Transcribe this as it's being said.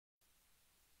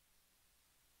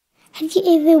Have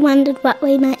you ever wondered what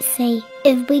we might see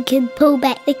if we could pull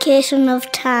back the curtain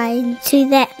of time to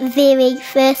that very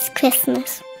first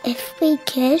Christmas? If we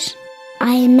could,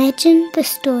 I imagine the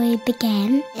story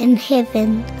began in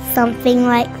heaven, something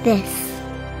like this.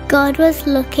 God was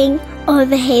looking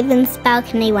over heaven's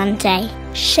balcony one day,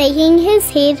 shaking his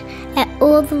head at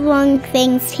all the wrong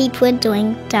things people were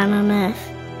doing down on earth.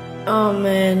 Oh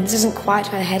man, this isn't quite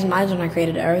what I had in mind when I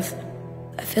created Earth.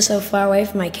 I feel so far away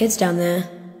from my kids down there.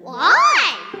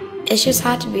 Why? It's just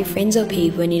hard to be friends with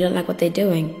people when you don't like what they're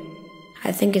doing.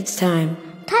 I think it's time.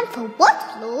 Time for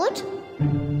what, Lord?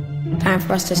 Time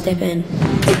for us to step in.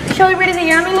 Shall we ready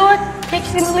the army, Lord?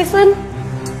 Teach them a lesson?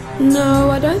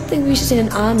 No, I don't think we should send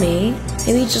an army.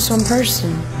 Maybe just one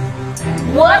person.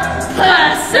 What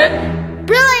person?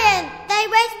 Brilliant! They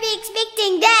won't be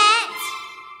expecting that!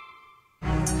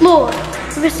 Lord,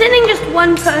 if we're sending just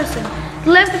one person,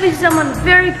 it'll have to be someone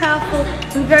very powerful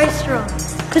and very strong.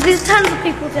 Because there's tons of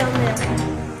people down there.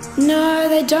 No,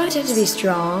 they don't have to be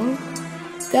strong.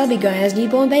 They'll be going as a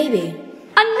newborn baby.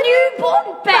 A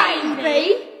newborn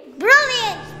baby?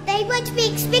 Brilliant! They won't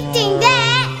be expecting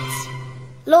that!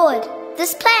 Lord,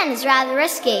 this plan is rather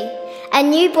risky. A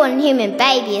newborn human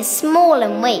baby is small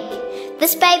and weak.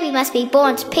 This baby must be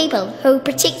born to people who will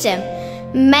protect him.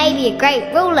 Maybe a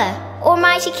great ruler or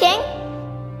mighty king?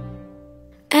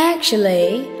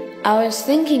 Actually, I was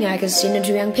thinking I could send it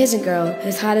to a young peasant girl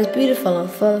whose heart is beautiful and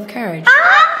full of courage.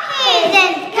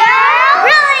 Peasant girl!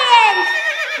 Brilliant!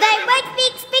 They won't be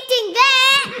expecting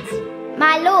that!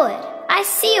 My lord, I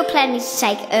see you're planning to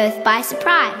take Earth by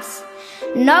surprise.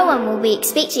 No one will be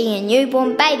expecting a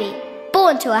newborn baby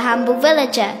born to a humble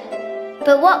villager.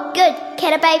 But what good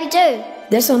can a baby do?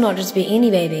 This will not just be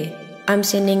any baby. I'm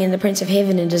sending in the Prince of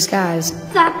Heaven in disguise.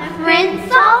 The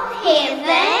Prince of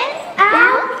Heaven?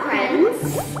 Our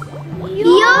Prince?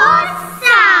 Your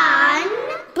son?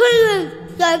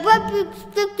 Brilliant! They won't be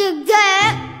expecting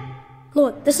that!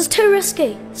 Lord, this is too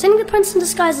risky. Sending the prince in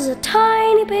disguise as a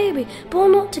tiny baby,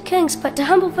 born not to kings but to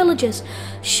humble villagers.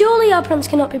 Surely our prince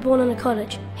cannot be born in a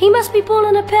cottage. He must be born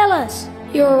in a palace.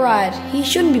 You're right, he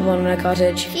shouldn't be born in a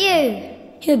cottage. Phew.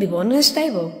 He'll be born in a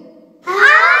stable. A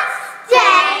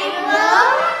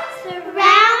stable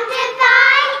surrounded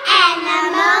by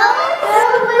animals,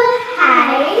 filled with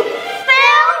hay,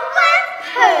 filled with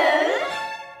poo.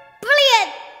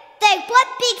 Brilliant! They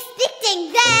won't be expecting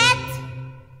that!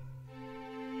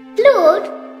 Lord,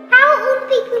 how will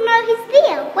people know he's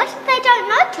there? What if they don't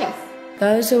notice?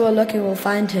 Those who are looking will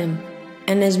find him,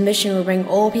 and his mission will bring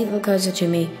all people closer to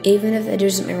me, even if they do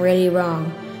something really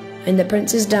wrong. When the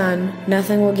prince is done,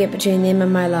 nothing will get between them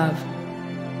and my love.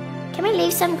 Can we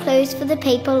leave some clues for the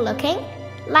people looking?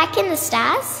 Like in the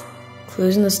stars?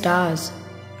 Clues in the stars.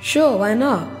 Sure, why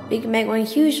not? We can make one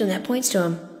huge one that points to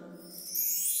him.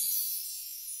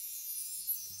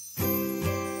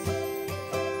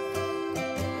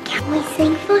 Can we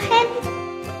sing for him?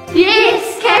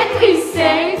 Yes, can we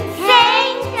sing?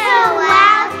 Sing to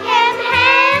welcome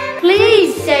him!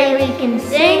 Please say we can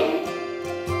sing.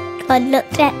 God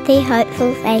looked at their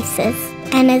hopeful faces,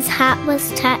 and his heart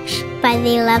was touched by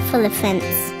their love for the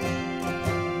prince.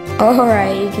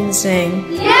 Alright, you can sing.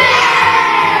 Yay!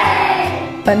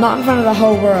 But not in front of the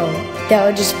whole world. That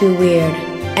would just be weird.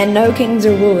 And no kings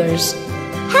or rulers.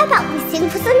 How about we sing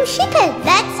for some shepherds?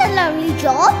 That's a lonely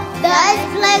job. Those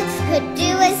blokes could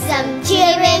do with some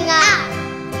cheering up.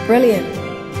 Brilliant.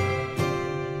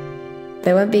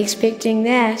 They won't be expecting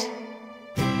that.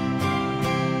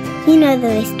 You know the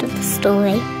rest of the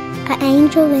story. An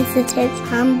angel visited a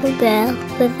humble girl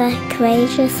with a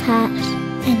courageous heart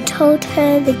and told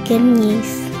her the good news.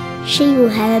 She will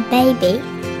have a baby,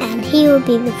 and he will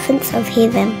be the Prince of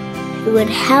Heaven, who would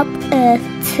help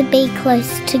Earth to be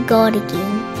close to God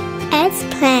again. As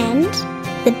planned,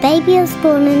 the baby was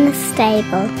born in a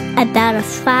stable, about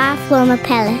as far from a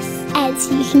palace as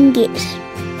you can get.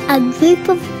 A group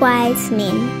of wise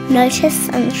men noticed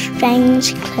some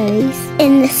strange clues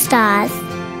in the stars.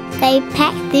 They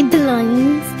packed their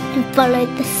belongings and followed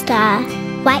the star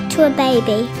right to a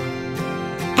baby.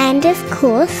 And of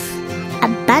course, a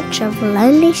bunch of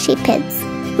lonely shepherds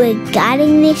were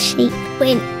guarding their sheep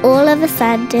when all of a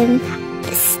sudden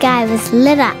the sky was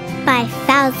lit up by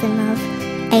thousands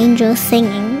of angels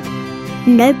singing.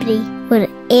 Nobody would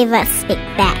ever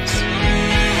expect that.